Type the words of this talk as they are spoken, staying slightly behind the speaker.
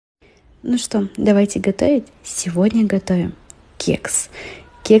Ну что, давайте готовить. Сегодня готовим кекс.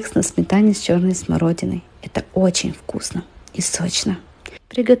 Кекс на сметане с черной смородиной. Это очень вкусно и сочно.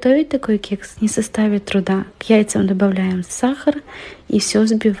 Приготовить такой кекс не составит труда. К яйцам добавляем сахар и все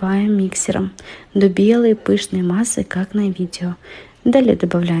взбиваем миксером до белой пышной массы, как на видео. Далее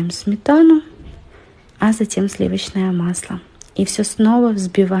добавляем сметану, а затем сливочное масло. И все снова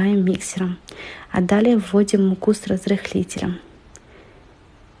взбиваем миксером. А далее вводим муку с разрыхлителем.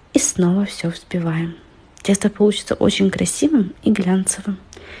 И снова все взбиваем. Тесто получится очень красивым и глянцевым.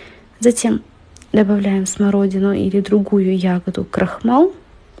 Затем добавляем смородину или другую ягоду, крахмал.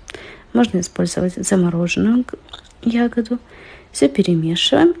 Можно использовать замороженную ягоду. Все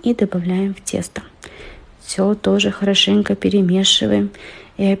перемешиваем и добавляем в тесто. Все тоже хорошенько перемешиваем.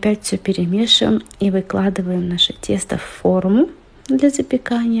 И опять все перемешиваем и выкладываем наше тесто в форму для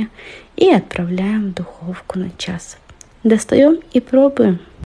запекания и отправляем в духовку на час. Достаем и пробуем.